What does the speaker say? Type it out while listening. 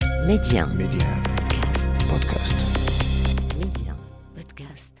ميديان بودكاست. ميديان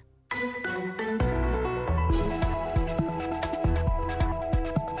بودكاست.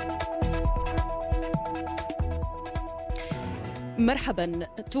 مرحبا.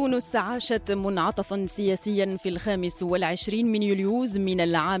 تونس عاشت منعطفا سياسيا في 25 من يوليوز من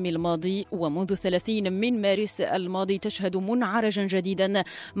العام الماضي، ومنذ 30 من مارس الماضي تشهد منعرجا جديدا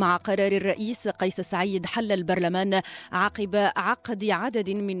مع قرار الرئيس قيس السعيد حل البرلمان عقب عقد عدد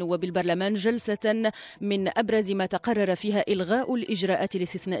من نواب البرلمان جلسة من أبرز ما تقرر فيها إلغاء الإجراءات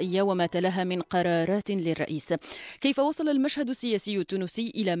الاستثنائية وما تلاها من قرارات للرئيس. كيف وصل المشهد السياسي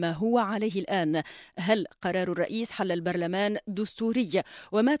التونسي إلى ما هو عليه الآن؟ هل قرار الرئيس حل البرلمان دستورية؟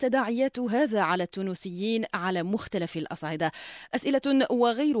 وما تداعيات هذا على التونسيين على مختلف الأصعدة؟ أسئلة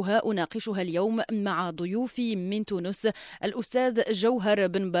وغيرها أناقشها اليوم مع ضيوفي من تونس: الأستاذ جوهر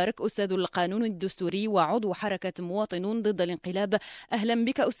بن مبارك، أستاذ القانون الدستوري وعضو حركة مواطنون ضد الانقلاب. أهلا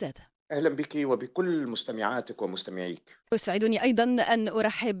بك أستاذ. أهلا بك وبكل مستمعاتك ومستمعيك. يسعدني أيضا أن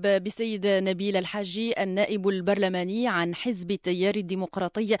أرحب بسيد نبيل الحاجي، النائب البرلماني عن حزب التيار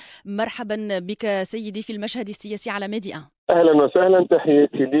الديمقراطي. مرحبا بك سيدي في المشهد السياسي على ميديا. أهلا وسهلا،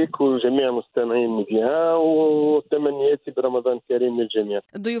 تحياتي لك وجميع مستمعين ميديا، وتمنياتي برمضان كريم للجميع.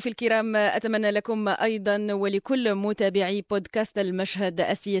 ضيوف الكرام، أتمنى لكم أيضا ولكل متابعي بودكاست المشهد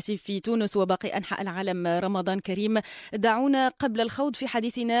السياسي في تونس وباقي أنحاء العالم رمضان كريم. دعونا قبل الخوض في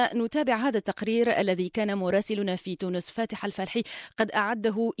حديثنا نتابع هذا التقرير الذي كان مراسلنا في تونس فاتح الفالحي قد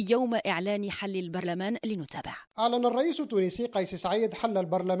أعده يوم إعلان حل البرلمان. لنتابع. أعلن الرئيس التونسي قيس سعيد حل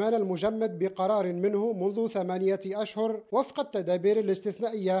البرلمان المجمد بقرار منه منذ 8 أشهر وفق التدابير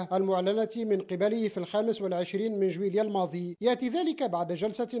الاستثنائية المعلنة من قبله في 25 من جويلية الماضي. يأتي ذلك بعد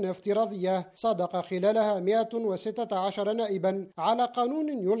جلسة افتراضية صادق خلالها 116 نائبا على قانون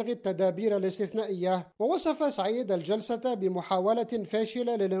يلغي التدابير الاستثنائية. ووصف سعيد الجلسة بمحاولة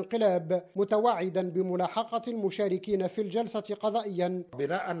فاشلة للانقلاب، متوعدا بملاحقة المشاركين في الجلسة قضائيا.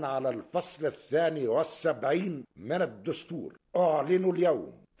 بناء على الفصل 72 من الدستور، أعلن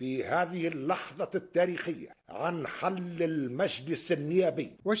اليوم في هذه اللحظة التاريخية عن حل المجلس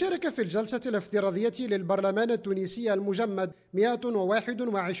النيابي. وشارك في الجلسة الافتراضية للبرلمان التونسي المجمد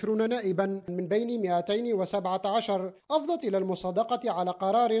 121 نائبا من بين 217 أفضت إلى المصادقة على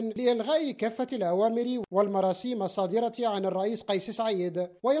قرار لإلغاء كافة الأوامر والمراسيم الصادرة عن الرئيس قيس سعيد.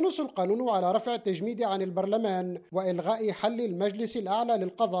 وينص القانون على رفع التجميد عن البرلمان وإلغاء حل المجلس الأعلى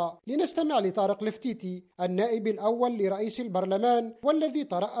للقضاء. لنستمع لطارق لفتيتي، النائب الأول لرئيس البرلمان والذي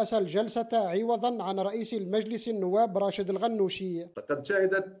ترأس الجلسة عوضا عن رئيس مجلس النواب راشد الغنوشي. لقد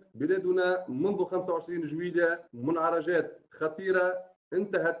شهدت بلادنا منذ 25 جويلية منعرجات خطيرة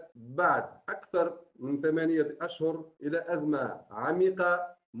انتهت بعد أكثر من 8 أشهر إلى أزمة عميقة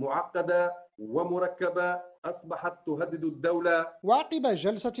معقدة ومركبة أصبحت تهدد الدولة. وعقب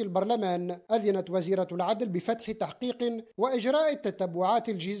جلسة البرلمان أذنت وزيرة العدل بفتح تحقيق وإجراء التتبعات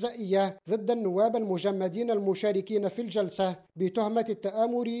الجزائية ضد النواب المجمدين المشاركين في الجلسة بتهمة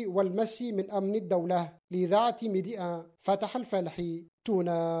التآمر والمس من أمن الدولة. لإذاعة ميديا فتح الفالحي،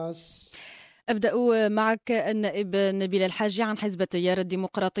 تونس. أبدأ معك النائب نبيل الحاجي عن حزب التيار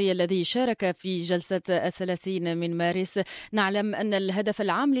الديمقراطي الذي شارك في جلسة 30 من مارس. نعلم أن الهدف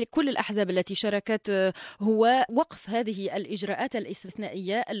العام لكل الأحزاب التي شاركت هو وقف هذه الإجراءات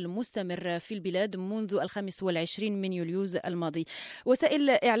الاستثنائية المستمرة في البلاد منذ 25 من يوليوز الماضي. وسائل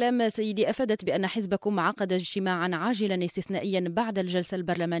إعلام سيدي أفادت بأن حزبكم عقد اجتماعا عاجلا استثنائيا بعد الجلسة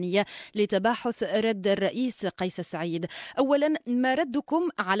البرلمانية لتباحث رد الرئيس قيس السعيد. أولا، ما ردكم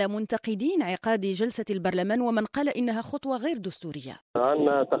على منتقدين عقاد جلسة البرلمان ومن قال إنها خطوة غير دستورية؟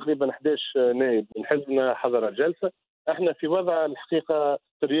 عندنا تقريبا 11 نائب من حزبنا حضر الجلسة. احنا في وضع الحقيقة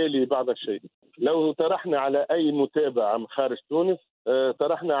سريالي بعض الشيء. لو طرحنا على أي متابع من خارج تونس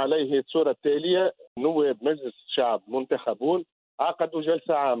طرحنا عليه الصورة التالية: نواب مجلس الشعب منتخبون عقدوا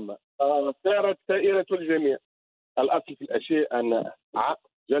جلسة عامة، سارت دائرة الجميع. الأصل في الأشياء أن عقد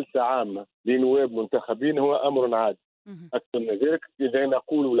جلسة عامة لنواب منتخبين هو أمر عادي. أكثر من ذلك إذا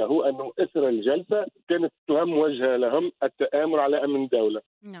نقول له أنه إثر الجلسة كانت تهم وجه لهم التآمر على أمن الدولة.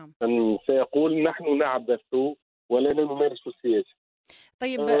 نعم. سيقول نحن نعبث ولا نمارس السياسة.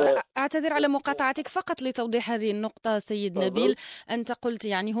 طيب، أعتذر على مقاطعتك فقط لتوضيح هذه النقطة سيد نبيل. أنت قلت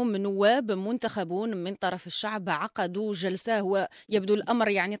يعني هم نواب منتخبون من طرف الشعب عقدوا جلسة، هو يبدو الأمر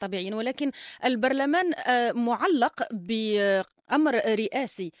يعني طبيعي، ولكن البرلمان معلق بأمر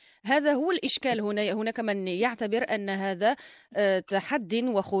رئاسي. هذا هو الإشكال. هناك من يعتبر أن هذا تحدي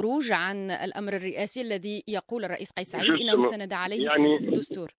وخروج عن الأمر الرئاسي الذي يقول الرئيس قيس سعيد إنه استند عليه يعني في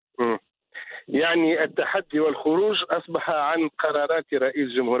الدستور. يعني التحدي والخروج أصبح عن قرارات رئيس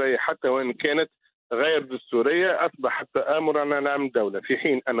الجمهورية حتى وإن كانت غير دستورية أصبحت تآمرا على أمن الدولة، في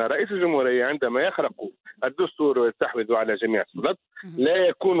حين أن رئيس الجمهورية عندما يخرق الدستور ويستحوذ على جميع السلطات لا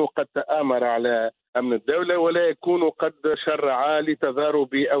يكون قد تآمر على أمن الدولة، ولا يكون قد شرع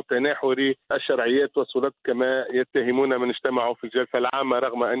لتضارب أو تناحر الشرعيات والسلطات كما يتهمون من اجتمعوا في الجلسة العامة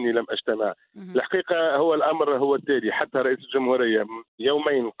رغم أني لم أجتمع. الحقيقة هو الأمر هو التالي: حتى رئيس الجمهورية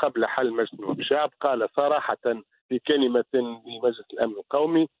يومين قبل حل مجلس الشعب قال صراحة في كلمة لمجلس الأمن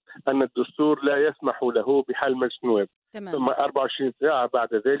القومي أن الدستور لا يسمح له بحل مجلس النواب. ثم 24 ساعة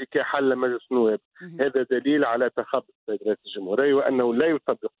بعد ذلك حل مجلس النواب. هذا دليل على تخبط رئيس الجمهورية وأنه لا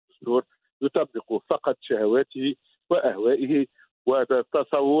يطبق الدستور، يطبق فقط شهواته وأهوائه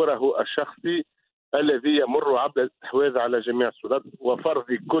وتصوره الشخصي الذي يمر عبر الاستحواذ على جميع السلطات وفرض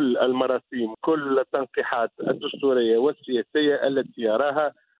كل المراسيم، كل التنقيحات الدستورية والسياسية التي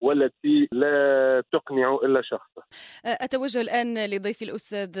يراها والتي لا تقنع إلا شخصه. أتوجه الآن لضيف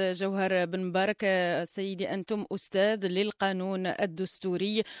الأستاذ جوهر بن مبارك. سيدي، أنتم أستاذ للقانون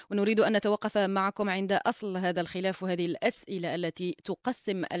الدستوري، ونريد أن نتوقف معكم عند أصل هذا الخلاف وهذه الأسئلة التي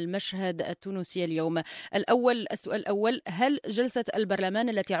تقسم المشهد التونسي اليوم. السؤال الأول: هل جلسة البرلمان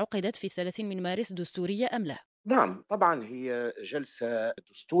التي عقدت في 30 من مارس دستورية أم لا؟ نعم، طبعا هي جلسة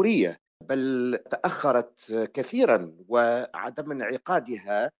دستورية، بل تأخرت كثيرا، وعدم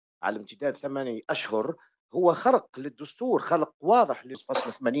انعقادها على امتداد 8 أشهر هو خرق للدستور، خلق واضح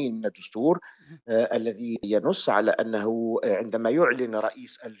لفصل 80 من الدستور الذي ينص على أنه عندما يعلن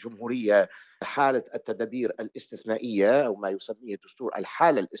رئيس الجمهورية حالة التدابير الاستثنائية أو ما يسميه الدستور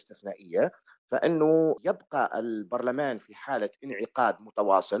الحالة الاستثنائية، فإنه يبقى البرلمان في حالة انعقاد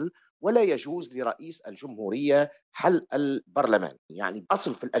متواصل ولا يجوز لرئيس الجمهورية حل البرلمان. يعني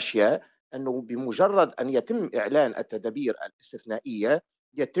أصل في الأشياء أنه بمجرد أن يتم إعلان التدابير الاستثنائية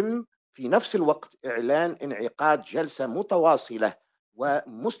يتم في نفس الوقت إعلان انعقاد جلسة متواصلة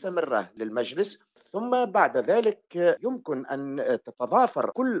ومستمرة للمجلس، ثم بعد ذلك يمكن أن تتضافر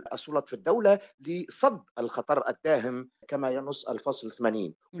كل السلطات في الدولة لصد الخطر الداهم كما ينص الفصل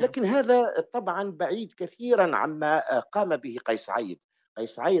 80. لكن هذا طبعا بعيد كثيرا عما قام به قيس سعيد.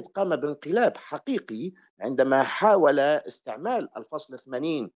 قيس سعيد قام بانقلاب حقيقي عندما حاول استعمال الفصل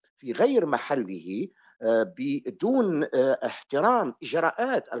 80 في غير محله بدون احترام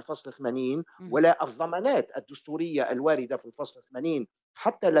إجراءات الفصل 80 ولا الضمانات الدستورية الواردة في الفصل 80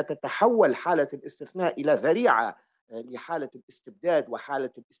 حتى لا تتحول حالة الاستثناء إلى ذريعة لحالة الاستبداد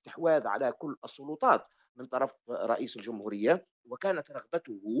وحالة الاستحواذ على كل السلطات من طرف رئيس الجمهورية. وكانت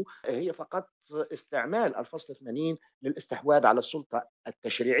رغبته هي فقط استعمال الفصل 80 للاستحواذ على السلطة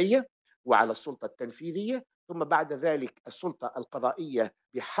التشريعية وعلى السلطة التنفيذية، ثم بعد ذلك السلطة القضائية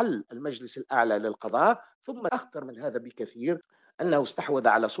بحل المجلس الأعلى للقضاء، ثم أخطر من هذا بكثير أنه استحوذ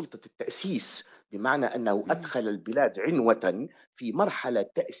على سلطة التأسيس، بمعنى أنه أدخل البلاد عنوة في مرحلة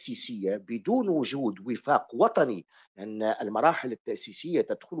تأسيسية بدون وجود وفاق وطني، أن المراحل التأسيسية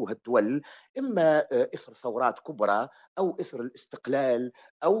تدخلها الدول إما إثر ثورات كبرى أو إثر الاستقلال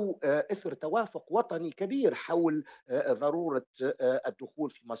أو إثر توافق وطني كبير حول ضرورة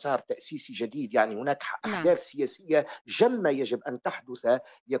الدخول في مسار تأسيسي جديد. يعني هناك أحداث سياسية جمة يجب أن تحدث،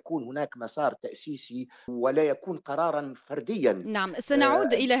 يكون هناك مسار تأسيسي ولا يكون قرارا فرديا. نعم،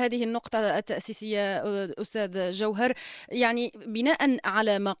 سنعود إلى هذه النقطة التأسيسية أستاذ جوهر. يعني بناء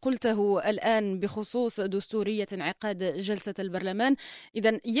على ما قلته الآن بخصوص دستورية انعقاد جلسة البرلمان،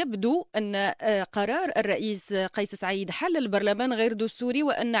 إذن يبدو أن قرار الرئيس قيس سعيد حل البرلمان غير دستوري،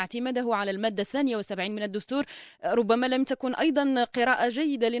 وأن اعتماده على المادة 72 من الدستور ربما لم تكن أيضا قراءة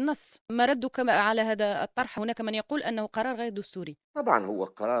جيدة للنص. ما ردك على هذا الطرح؟ هناك من يقول أنه قرار غير دستوري. طبعا هو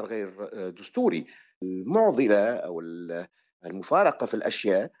قرار غير دستوري. المعضلة أو المفارقة في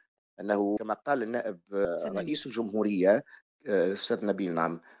الأشياء أنه كما قال النائب رئيس الجمهورية أستاذ نبيل،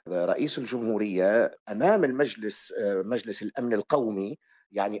 نعم، رئيس الجمهورية أمام المجلس، مجلس الأمن القومي،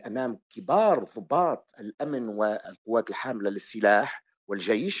 يعني أمام كبار ضباط الأمن والقوات الحاملة للسلاح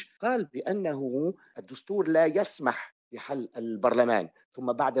والجيش، قال بأنه الدستور لا يسمح بحل البرلمان،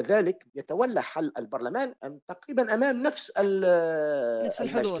 ثم بعد ذلك يتولى حل البرلمان تقريبا أمام نفس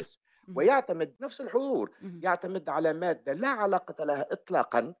المجلس ويعتمد نفس الحضور، يعتمد على مادة لا علاقة لها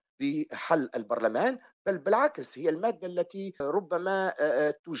إطلاقا بحل البرلمان، بل بالعكس هي المادة التي ربما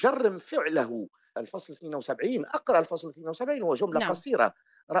تجرم فعله. الفصل 72، أقرأ الفصل 72 هو جملة قصيرة: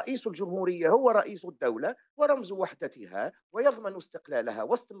 رئيس الجمهورية هو رئيس الدولة ورمز وحدتها ويضمن استقلالها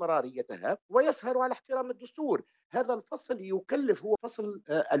واستمراريتها ويسهر على احترام الدستور. هذا الفصل يكلف، هو فصل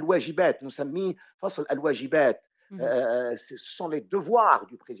الواجبات، نسميه فصل الواجبات. ce sont les devoirs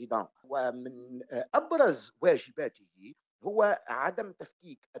du président. ومن أبرز واجباته هو عدم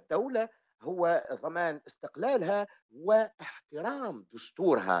تفكيك الدولة هو ضمان استقلالها واحترام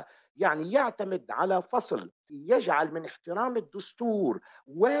دستورها. يعني يعتمد على فصل يجعل من احترام الدستور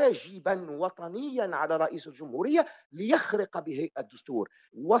واجبا وطنيا على رئيس الجمهورية ليخرق به الدستور.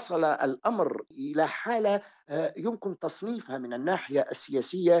 وصل الأمر إلى حالة يمكن تصنيفها من الناحية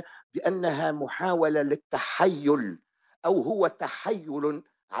السياسية بأنها محاولة للتحيل، أو هو تحيل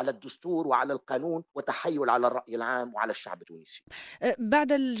على الدستور وعلى القانون وتحيل على الرأي العام وعلى الشعب التونسي.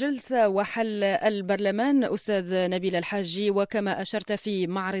 بعد الجلسة وحل البرلمان أستاذ نبيل الحاجي، وكما أشرت في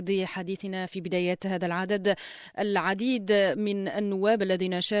معرض حديثنا في بداية هذا العدد، العديد من النواب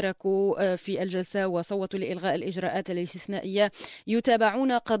الذين شاركوا في الجلسة وصوتوا لإلغاء الإجراءات الاستثنائية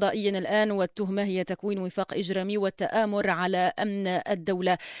يتابعون قضائيا الآن، والتهمة هي تكوين وفاق إجرامي والتآمر على أمن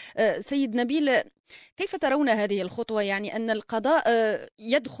الدولة. سيد نبيل، كيف ترون هذه الخطوة؟ يعني أن القضاء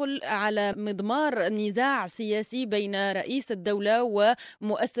يدخل على مضمار نزاع سياسي بين رئيس الدولة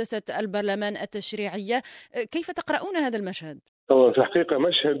ومؤسسة البرلمان التشريعية، كيف تقرؤون هذا المشهد؟ هو في الحقيقة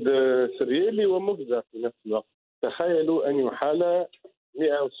مشهد سريالي ومفزع في نفس الوقت. تخيلوا أن يحال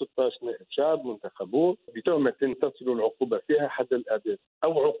 116 نائب شعب منتخبون بتهمة تصل العقوبة فيها حد الإعدام،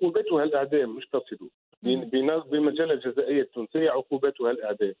 أو عقوبتها الإعدام، مش تصل بمجلة الجزائية التونسية عقوبتها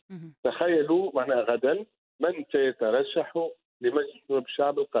الإعدام. تخيلوا معنا غدا من سيترشح لمجلس نواب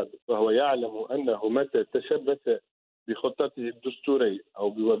الشعب القادم، وهو يعلم أنه متى تشبث بخطته الدستورية أو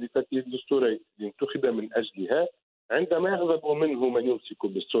بوظيفته الدستورية لينتخب من أجلها، عندما يغضب منه من يمسك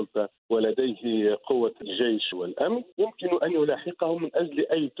بالسلطة ولديه قوة الجيش والأمن، يمكن أن يلاحقه من أجل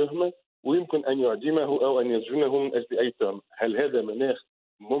أي تهمة، ويمكن أن يعدمه أو أن يسجنه من أجل أي تهمة. هل هذا مناخ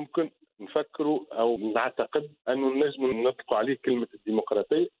ممكن نفكروا أو نعتقد أنه نجم نطلق عليه كلمة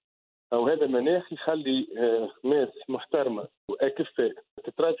الديمقراطية؟ أو هذا مناخ يخلي ناس محترمة وأكفاء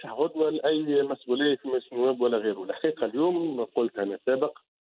تترشح غدوة لأي مسؤولية في مجلس النواب ولا غيره؟ الحقيقة اليوم قلت أنا سابق،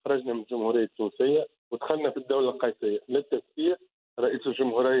 خرجنا من الجمهورية التونسية ودخلنا في الدولة القيسية. للتفكير رئيس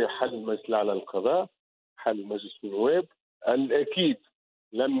الجمهورية حل المجلس الأعلى للقضاء، حل مجلس النواب، الأكيد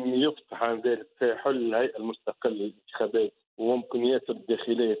لم يفتح عن ذلك سيحل الهيئة المستقلة للانتخابات وممكن ياسر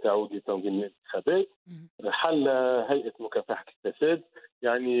الداخلية تعود لتنظيم الانتخابات، حل هيئة مكافحة الفساد.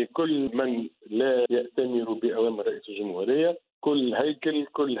 يعني كل من لا يأتمر بأوامر رئيس الجمهورية، كل هيكل،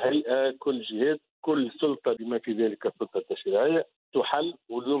 كل هيئة، كل جهات، كل سلطة بما في ذلك السلطة التشريعية تحل.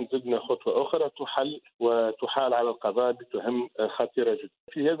 واليوم زدنا خطوة أخرى تحل وتحال على القضاء بتهم خطيرة جدا.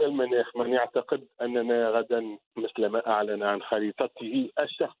 في هذا المناخ من يعتقد أننا غدا مثل ما أعلن عن خريطته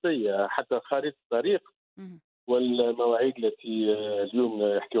الشخصية حتى خارطة الطريق والمواعيد التي اليوم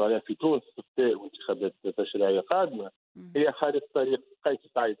يحكوا عليها في تونس، استفتاء وانتخابات تشريعية قادمة، هي خارطة طريق قيس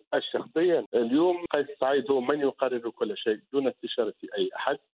سعيد الشخصية. اليوم قيس سعيد هو من يقرر كل شيء دون استشارة أي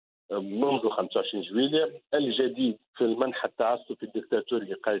أحد منذ 25 جويلية. الجديد في المنحى التعسفي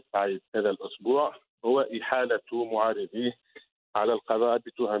الدكتاتوري قيس سعيد هذا الأسبوع هو إحالة معارضيه على القضاء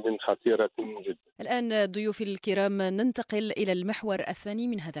بتهم خطيرة جدا. الآن ضيوفي الكرام ننتقل إلى المحور الثاني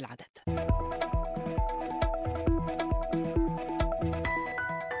من هذا العدد.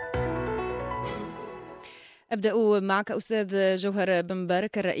 أبدأ معك أستاذ جوهر بن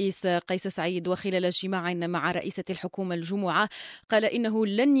مبارك. الرئيس قيس سعيد وخلال اجتماع مع رئيسة الحكومة الجمعة قال إنه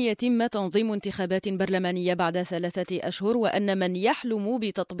لن يتم تنظيم انتخابات برلمانية بعد 3 أشهر، وأن من يحلم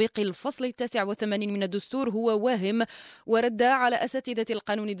بتطبيق الفصل 89 من الدستور هو واهم، ورد على أساتذة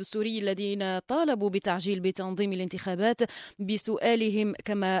القانون الدستوري الذين طالبوا بتعجيل بتنظيم الانتخابات بسؤالهم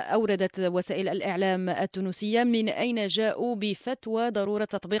كما أوردت وسائل الإعلام التونسية من أين جاءوا بفتوى ضرورة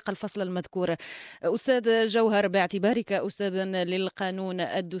تطبيق الفصل المذكور. أستاذ جوهر، باعتبارك أستاذا للقانون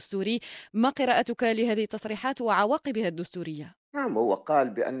الدستوري، ما قراءتك لهذه التصريحات وعواقبها الدستورية؟ نعم، هو قال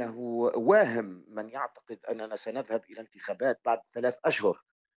بأنه واهم من يعتقد أننا سنذهب إلى انتخابات بعد 3 أشهر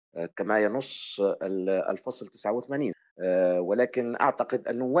كما ينص الفصل 89، ولكن أعتقد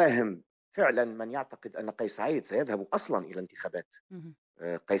أنه واهم فعلا من يعتقد أن قيس سعيد سيذهب أصلا إلى انتخابات.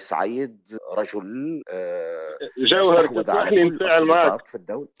 قيس سعيد رجل جوهر تسمح لي نتفاعل معك في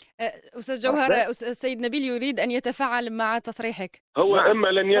الدولة. أستاذ جوهر، السيد نبيل يريد أن يتفاعل مع تصريحك. هو إما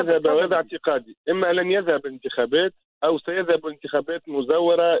لن يذهب، وهذا اعتقادي، إما لن يذهب انتخابات أو سيذهب انتخابات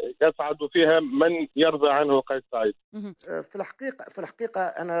مزورة يصعد فيها من يرضى عنه قيس سعيد. في الحقيقة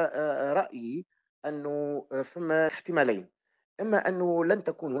أنا رأيي أنه فما احتمالين: إما أنه لن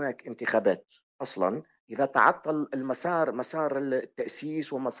تكون هناك انتخابات أصلا إذا تعطل مسار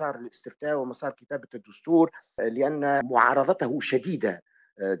التأسيس ومسار الاستفتاء ومسار كتابة الدستور، لأن معارضته شديدة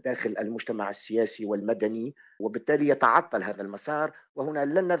داخل المجتمع السياسي والمدني، وبالتالي يتعطل هذا المسار، وهنا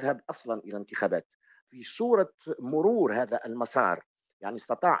لن نذهب أصلا إلى انتخابات. في صورة مرور هذا المسار، يعني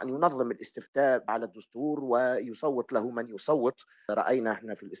استطاع أن ينظم الاستفتاء على الدستور ويصوت له من يصوت. رأينا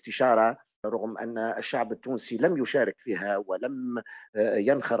احنا في الاستشارة رغم أن الشعب التونسي لم يشارك فيها ولم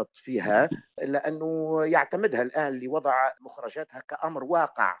ينخرط فيها، إلا أنه يعتمدها الآن لوضع مخرجاتها كأمر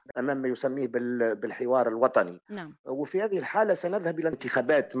واقع أمام ما يسميه بالحوار الوطني. نعم. وفي هذه الحالة سنذهب إلى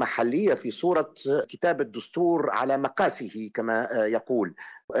انتخابات محلية في صورة كتابة دستور على مقاسه كما يقول،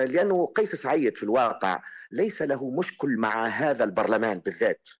 لأنه قيس سعيد في الواقع ليس له مشكل مع هذا البرلمان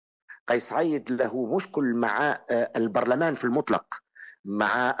بالذات. قيس سعيد له مشكل مع البرلمان في المطلق،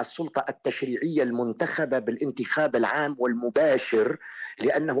 مع السلطة التشريعية المنتخبة بالانتخاب العام والمباشر،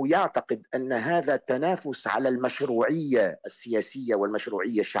 لأنه يعتقد أن هذا تنافس على المشروعية السياسية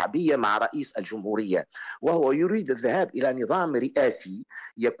والمشروعية الشعبية مع رئيس الجمهورية، وهو يريد الذهاب إلى نظام رئاسي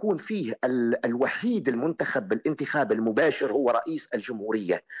يكون فيه الوحيد المنتخب بالانتخاب المباشر هو رئيس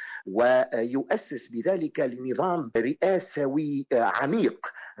الجمهورية، ويؤسس بذلك لنظام رئاسوي عميق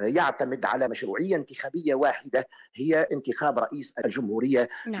يعتمد على مشروعية انتخابية واحدة هي انتخاب رئيس الجمهورية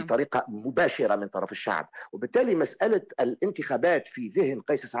نعم. بطريقة مباشرة من طرف الشعب. وبالتالي مسألة الانتخابات في ذهن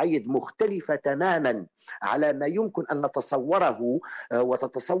قيس سعيد مختلفة تماما على ما يمكن أن نتصوره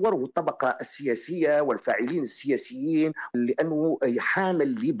وتتصوره الطبقة السياسية والفاعلين السياسيين، لأنه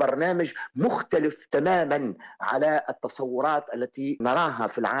حامل لبرنامج مختلف تماما على التصورات التي نراها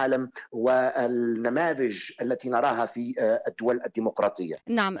في العالم والنماذج التي نراها في الدول الديمقراطية.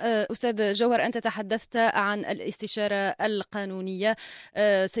 نعم. أستاذ جوهر، أنت تحدثت عن الاستشارة القانونية.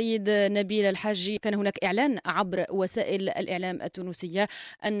 سيد نبيل الحاجي، كان هناك إعلان عبر وسائل الإعلام التونسية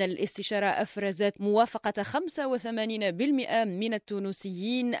أن الاستشارة أفرزت موافقة 85% من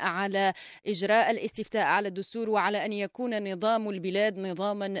التونسيين على إجراء الاستفتاء على الدستور وعلى أن يكون نظام البلاد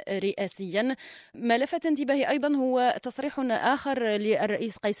نظاما رئاسيا. ما لفت انتباهي أيضا هو تصريح آخر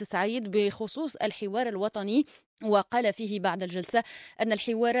للرئيس قيس سعيد بخصوص الحوار الوطني، وقال فيه بعد الجلسة أن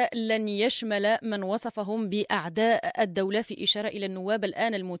الحوار لن يشمل من وصفهم بأعداء الدولة، في إشارة إلى النواب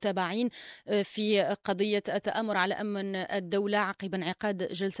الآن المتابعين في قضية التآمر على أمن الدولة عقب انعقاد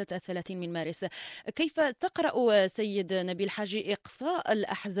جلسة 30 من مارس. كيف تقرأ سيد نبيل حاجي إقصاء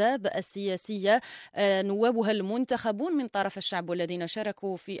الأحزاب السياسية نوابها المنتخبون من طرف الشعب والذين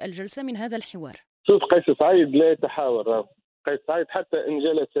شاركوا في الجلسة من هذا الحوار؟ شوف، قيس سعيد لا يتحاور. قيس سعيد حتى إن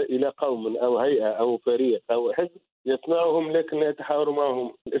جلس إلى قوم أو هيئة أو فريق أو حزب يسمعهم لكن لا يتحاور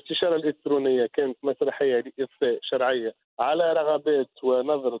معهم. الاستشارة الإلكترونية كانت مسرحية لإخفاء شرعية على رغبات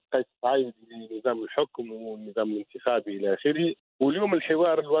ونظرة قيس سعيد لنظام الحكم والنظام الانتخابي إلى آخره. واليوم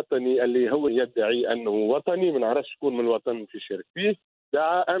الحوار الوطني اللي هو يدعي أنه وطني، من عرفش شكون من الوطن في شارك فيه،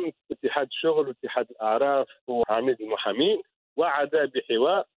 دعا أمس اتحاد الشغل واتحاد الأعراف وعميد المحامين وعدا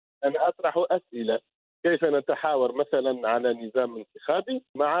بحوار. أنا أطرح أسئلة: كيف نتحاور مثلا على نظام انتخابي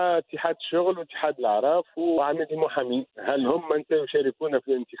مع اتحاد الشغل واتحاد الاعراف وعامة المحامين؟ هل هم من سيشاركون في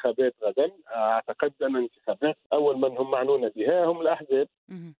الانتخابات غدا؟ اعتقد ان الانتخابات اول من هم معنون بها هم الاحزاب.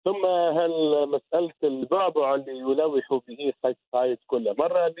 ثم هل مساله البعبع اللي يلوح به قيس سعيد كل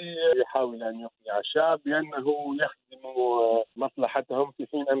مره ليحاول ان يقنع الشعب بانه يخدم مصلحتهم، في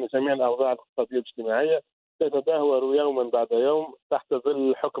حين ان جميع الاوضاع الاقتصاديه والاجتماعيه تتدهور يوما بعد يوم تحت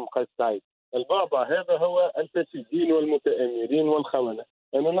ظل حكم قيس سعيد؟ البعبع هذا هو الفاسدين والمتآمرين والخونة.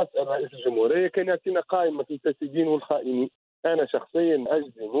 أنا نسأل رئيس الجمهورية كان يعطينا قائمة الفاسدين والخائنين. أنا شخصيا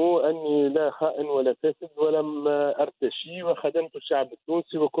أجزم أني لا خائن ولا فاسد ولم أرتشي، وخدمت الشعب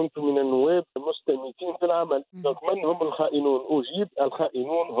التونسي وكنت من النواب مستميتين في العمل. من هم الخائنون؟ أجيب: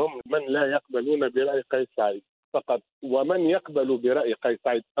 الخائنون هم من لا يقبلون برأي قيس سعيد فقط، ومن يقبل برأي قيس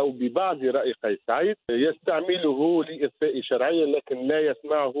سعيد أو ببعض رأي قيس سعيد يستعمله لإخفاء شرعية لكن لا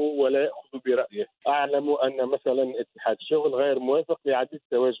يسمعه ولا يأخذ برأيه. أعلم أن مثلا اتحاد الشغل غير موافق لعديد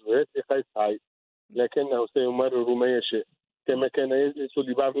توجهات لقيس سعيد، لكنه سيمرر ما يشاء، كما كان يجلس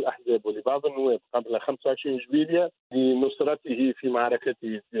لبعض الأحزاب ولبعض النواب قبل 25 جويلية لنصرته في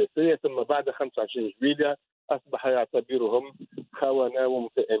معركته السياسية، ثم بعد 25 جويلية أصبح يعتبرهم خونة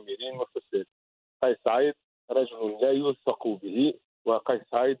ومتآمرين وفساد. قيس سعيد رجل لا يوثق به، وقيس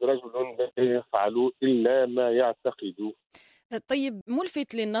سعيد رجل لا يفعل إلا ما يعتقد. طيب،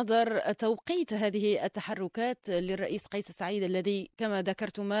 ملفت للنظر توقيت هذه التحركات للرئيس قيس سعيد الذي كما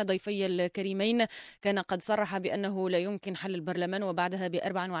ذكرتما ضيفي الكريمين كان قد صرح بأنه لا يمكن حل البرلمان، وبعدها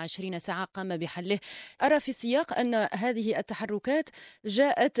ب24 ساعة قام بحله. أرى في السياق أن هذه التحركات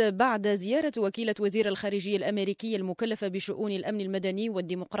جاءت بعد زيارة وكيلة وزير الخارجية الأمريكية المكلفة بشؤون الأمن المدني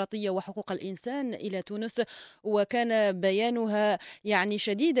والديمقراطية وحقوق الإنسان إلى تونس، وكان بيانها يعني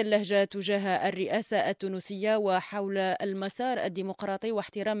شديد اللهجة تجاه الرئاسة التونسية وحول المسار الديمقراطي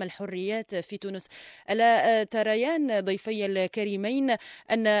واحترام الحريات في تونس. ألا تريان ضيفي الكريمين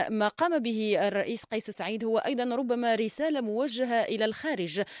أن ما قام به الرئيس قيس سعيد هو أيضا ربما رسالة موجهة إلى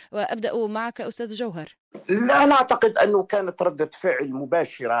الخارج؟ وأبدأ معك أستاذ جوهر. لا أعتقد أنه كانت ردة فعل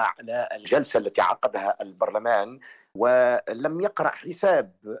مباشرة على الجلسة التي عقدها البرلمان، ولم يقرأ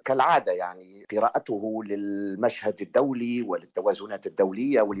حساب كالعادة. يعني قراءته للمشهد الدولي وللتوازنات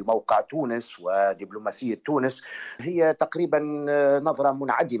الدولية ولموقع تونس ودبلوماسية تونس هي تقريبا نظرة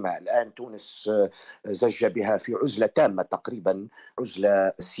منعدمة. الآن تونس زج بها في عزلة تامة تقريبا،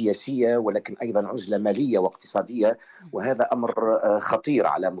 عزلة سياسية ولكن أيضا عزلة مالية واقتصادية، وهذا أمر خطير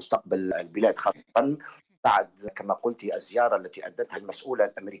على مستقبل البلاد، خاصة بعد كما قلت الزيارة التي أدتها المسؤولة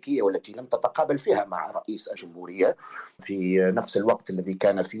الأمريكية والتي لم تتقابل فيها مع رئيس الجمهورية في نفس الوقت الذي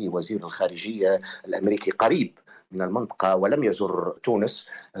كان فيه وزير الخارجية الأمريكي قريب من المنطقة ولم يزر تونس.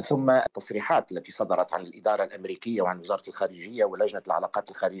 ثم التصريحات التي صدرت عن الإدارة الأمريكية وعن وزارة الخارجية ولجنة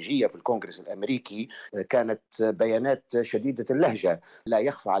العلاقات الخارجية في الكونغرس الأمريكي كانت بيانات شديدة اللهجة. لا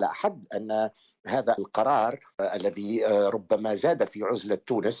يخفى على أحد أن هذا القرار الذي ربما زاد في عزلة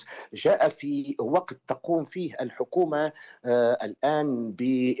تونس جاء في وقت تقوم فيه الحكومة الآن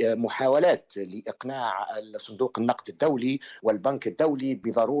بمحاولات لإقناع صندوق النقد الدولي والبنك الدولي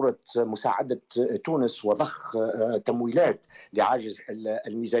بضرورة مساعدة تونس وضخ تمويلات لعاجز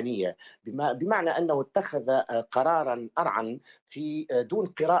الميزانية، بمعنى أنه اتخذ قرارا أرعن في دون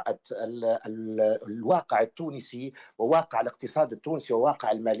قراءة الواقع التونسي وواقع الاقتصاد التونسي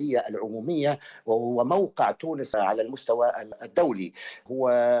وواقع المالية العمومية وموقع تونس على المستوى الدولي. هو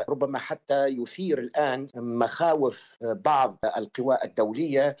ربما حتى يثير الآن مخاوف بعض القوى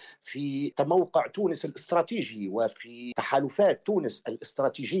الدولية في تموقع تونس الاستراتيجي وفي تحالفات تونس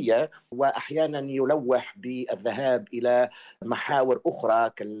الاستراتيجية، وأحيانا يلوح بالذهاب إلى محاور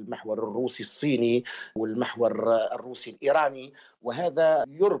أخرى كالمحور الروسي الصيني والمحور الروسي الإيراني، وهذا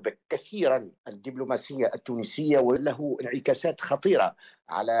يربك كثيرا الدبلوماسية التونسية وله انعكاسات خطيرة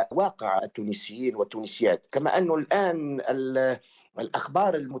على واقع التونسيين والتونسيات. كما أنه الآن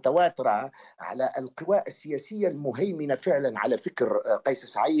الأخبار المتواترة على القوى السياسية المهيمنة فعلا على فكر قيس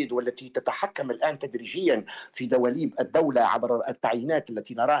سعيد والتي تتحكم الآن تدريجيا في دواليب الدولة عبر التعيينات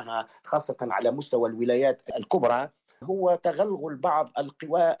التي نراها خاصة على مستوى الولايات الكبرى، هو تغلغل بعض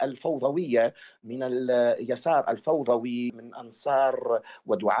القوى الفوضوية من اليسار الفوضوي من أنصار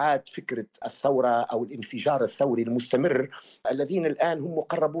ودعاة فكرة الثورة أو الانفجار الثوري المستمر، الذين الآن هم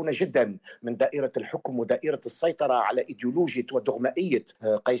مقربون جدا من دائرة الحكم ودائرة السيطرة على إيديولوجية ودغمائية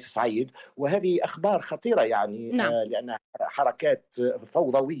قيس سعيد. وهذه أخبار خطيرة يعني نعم. لأنها حركات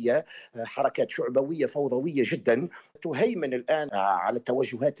فوضوية، حركات شعبوية فوضوية جدا تهيمن الآن على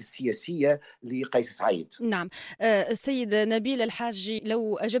التوجهات السياسية لقيس سعيد. نعم. السيد نبيل الحاجي،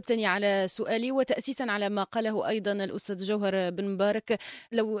 لو أجبتني على سؤالي وتأسيسا على ما قاله أيضا الأستاذ جوهر بن مبارك،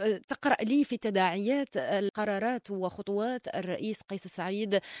 لو تقرأ لي في تداعيات القرارات وخطوات الرئيس قيس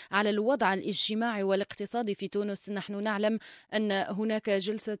سعيد على الوضع الاجتماعي والاقتصادي في تونس. نحن نعلم أن هناك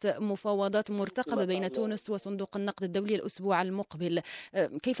جلسة مفاوضات مرتقبة بين تونس وصندوق النقد الدولي الأسبوع المقبل.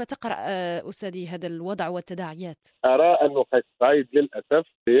 كيف تقرأ أستاذي هذا الوضع والتداعيات؟ أرى أن قيس سعيد للأسف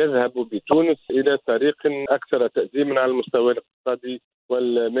يذهب بتونس إلى طريق أكثر تأزيما على المستوى الاقتصادي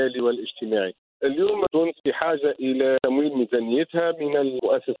والمالي والاجتماعي. اليوم تونس في حاجة إلى تمويل ميزانيتها من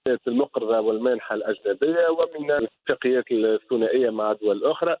المؤسسات المقرضة والمانحة الأجنبية ومن الاتفاقيات الثنائية مع دول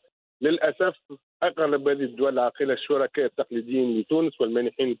أخرى. للأسف أغلب هذه الدول العاقلة الشركاء التقليديين لتونس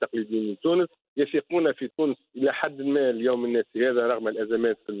والمانحين التقليديين لتونس يثقون في تونس إلى حد ما اليوم الناسي هذا رغم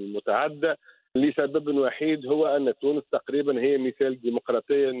الأزمات المتعددة، لسبب وحيد هو أن تونس تقريبا هي مثال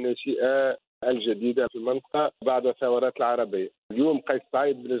الديمقراطية الناشئة الجديدة في المنطقة بعد الثورات العربية. اليوم قيس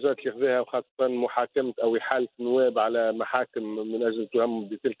سعيد بالإجراءات اللي ياخذها وخاصة محاكمة أو إحالة النواب على محاكم من أجل تهم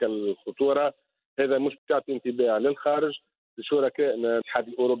بتلك الخطورة، هذا مش يعطي انتباه للخارج لشركائنا الاتحاد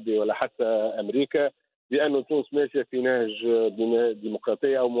الأوروبي ولا حتى أمريكا بأن تونس ماشية في نهج بناء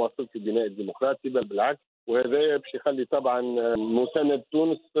الديمقراطية أو مواصلة البناء الديمقراطي، بل بالعكس. وهذا باش يخلي طبعا مساند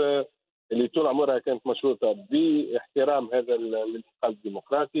تونس اللي طول عمرها كانت مشروطة باحترام هذا الانتقال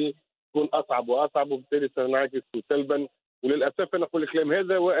الديمقراطي تكون أصعب وأصعب، وبالتالي سننعكس سلبا. وللأسف أنا أقول الكلام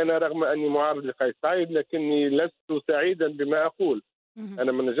هذا وأنا رغم أني معارض لقيس سعيد لكني لست سعيدا بما أقول.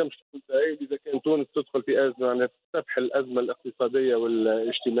 أنا ما نجمش أكون سعيد إذا كان تونس تدخل في أزمة تفتح الأزمة الاقتصادية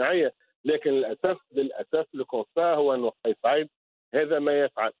والاجتماعية، لكن للأسف الكونستا هو أن قيس سعيد هذا ما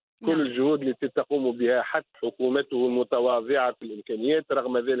يفعل. كل الجهود التي تقوم بها حتى حكومته المتواضعة في الإمكانيات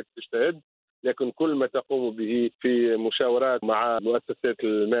رغم ذلك تجتهد، لكن كل ما تقوم به في مشاورات مع مؤسسات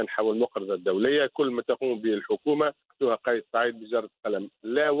المانحة والمقرضة الدولية، كل ما تقوم به الحكومة قيس سعيد بجرة قلم.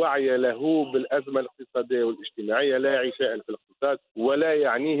 لا وعي له بالأزمة الاقتصادية والاجتماعية، لا عشاء في الاقتصاد، ولا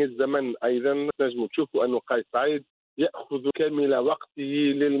يعنيه الزمن. أيضا نجم تشوفوا أن قيس سعيد يأخذ كامل وقته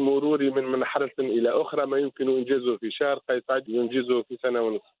للمرور من مرحلة إلى أخرى. ما يمكن إنجازه في شهر قيس سعيد ينجزه في سنة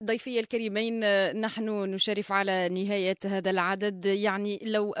ونصف. ضيفي الكريمين، نحن نشرف على نهاية هذا العدد. يعني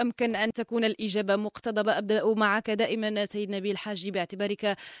لو أمكن أن تكون الإجابة مقتضبة، أبدأ معك دائما سيد نبيل حاجي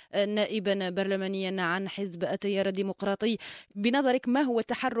باعتبارك نائبا برلمانيا عن حزب التيار الديمقراطي. بنظرك ما هو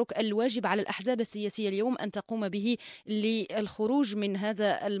التحرك الواجب على الأحزاب السياسية اليوم أن تقوم به للخروج من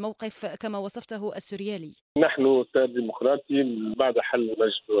هذا الموقف كما وصفته السوريالي؟ نحن التيار الديمقراطي بعد حل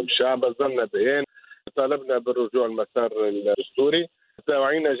مجلس الشعب أصدرنا بيان طالبنا بالرجوع المسار الدستوري.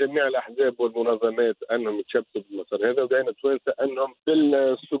 وعينا جميع الأحزاب والمنظمات أنهم يتشبثوا بالمسار هذا، ودعينا التوانسة أنهم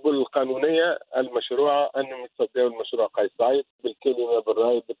بالسبل القانونية المشروعة أنهم يستطيعوا المشروع قيس سعيد بالكلمة،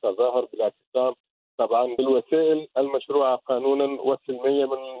 بالرأي، بالتظاهر، بالاعتصام، طبعا بالوسائل المشروعة قانونا والسلمية.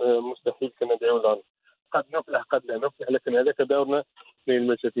 من مستحيل كنا ندعو العنف. قد نفلح قد لا نفلح، لكن هذاك دورنا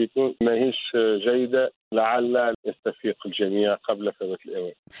المشاكل ما هيش جيدة. لعل يستفيق الجميع قبل فوات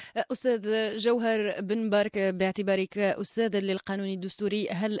الأوان. أستاذ جوهر بن بارك، باعتبارك أستاذا للقانون الدستوري،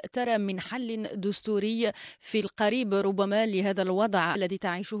 هل ترى من حل دستوري في القريب ربما لهذا الوضع الذي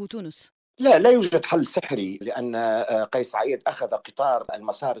تعيشه تونس؟ لا يوجد حل سحري، لأن قيس سعيد أخذ قطار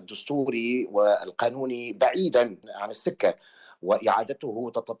المسار الدستوري والقانوني بعيدا عن السكة،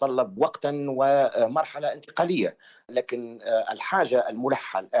 وإعادته تتطلب وقتا ومرحلة انتقالية. لكن الحاجة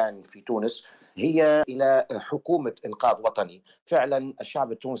الملحة الآن في تونس هي إلى حكومة إنقاذ وطني. فعلا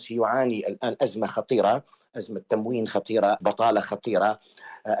الشعب التونسي يعاني الآن أزمة خطيرة، أزمة تموين خطيرة، بطالة خطيرة،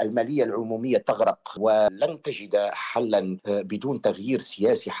 المالية العمومية تغرق، ولن تجد حلا بدون تغيير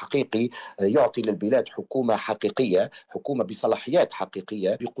سياسي حقيقي يعطي للبلاد حكومة حقيقية، حكومة بصلاحيات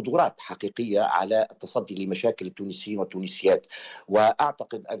حقيقية، بقدرات حقيقية على التصدي لمشاكل التونسيين والتونسيات.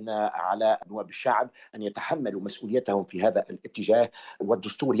 وأعتقد أن على نواب الشعب أن يتحملوا مسؤوليتهم في هذا الاتجاه،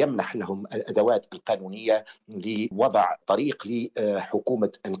 والدستور يمنح لهم الأدوات القانونية لوضع طريق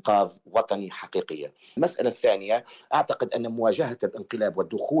لحكومة إنقاذ وطني حقيقية. المسألة الثانية، أعتقد أن مواجهة الانقلاب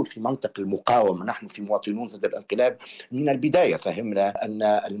والدخول في منطق المقاومة، نحن في مواطنون ضد الانقلاب من البداية فهمنا أن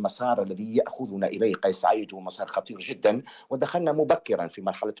المسار الذي يأخذنا إليه قيس سعيد هو مسار خطير جدا، ودخلنا مبكرا في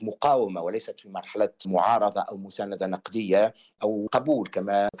مرحلة مقاومة وليست في مرحلة معارضة أو مساندة نقدية أو قبول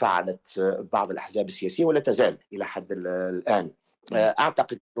كما فعلت بعض الأحزاب السياسية ولا تزال إلى حد الآن.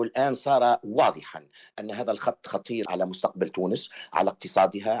 أعتقد الآن صار واضحا أن هذا الخط خطير على مستقبل تونس، على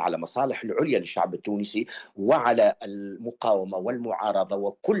اقتصادها، على مصالح العليا للشعب التونسي، وعلى المقاومة والمعارضة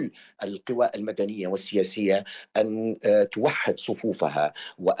وكل القوى المدنية والسياسية أن توحد صفوفها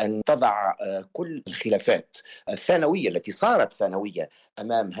وأن تضع كل الخلافات الثانوية التي صارت ثانوية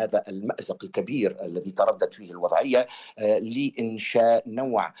أمام هذا المأزق الكبير الذي تردد فيه الوضعية، لإنشاء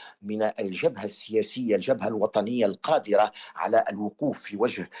نوع من الجبهة السياسية، الجبهة الوطنية القادرة على الوقوف في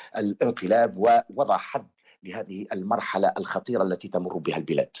وجه الانقلاب ووضع حد لهذه المرحلة الخطيرة التي تمر بها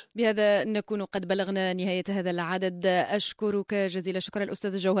البلاد. بهذا نكون قد بلغنا نهاية هذا العدد. أشكرك جزيل الشكر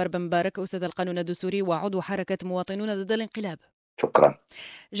الأستاذ جوهر بن بارك، أستاذ القانون الدستوري وعضو حركة مواطنون ضد الانقلاب. شكرا.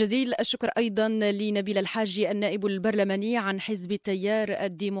 جزيل الشكر أيضا لنبيل الحاجي النائب البرلماني عن حزب التيار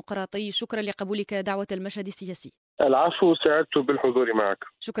الديمقراطي. شكرا لقبولك دعوة المشهد السياسي. العفو، سعدت بالحضور معك.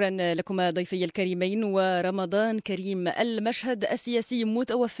 شكرا لكم ضيفي الكريمين، ورمضان كريم. المشهد السياسي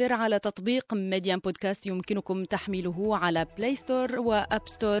متوفر على تطبيق ميديان بودكاست، يمكنكم تحميله على بلاي ستور وأب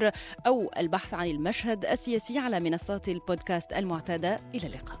ستور، أو البحث عن المشهد السياسي على منصات البودكاست المعتادة. إلى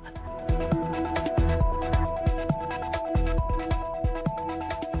اللقاء.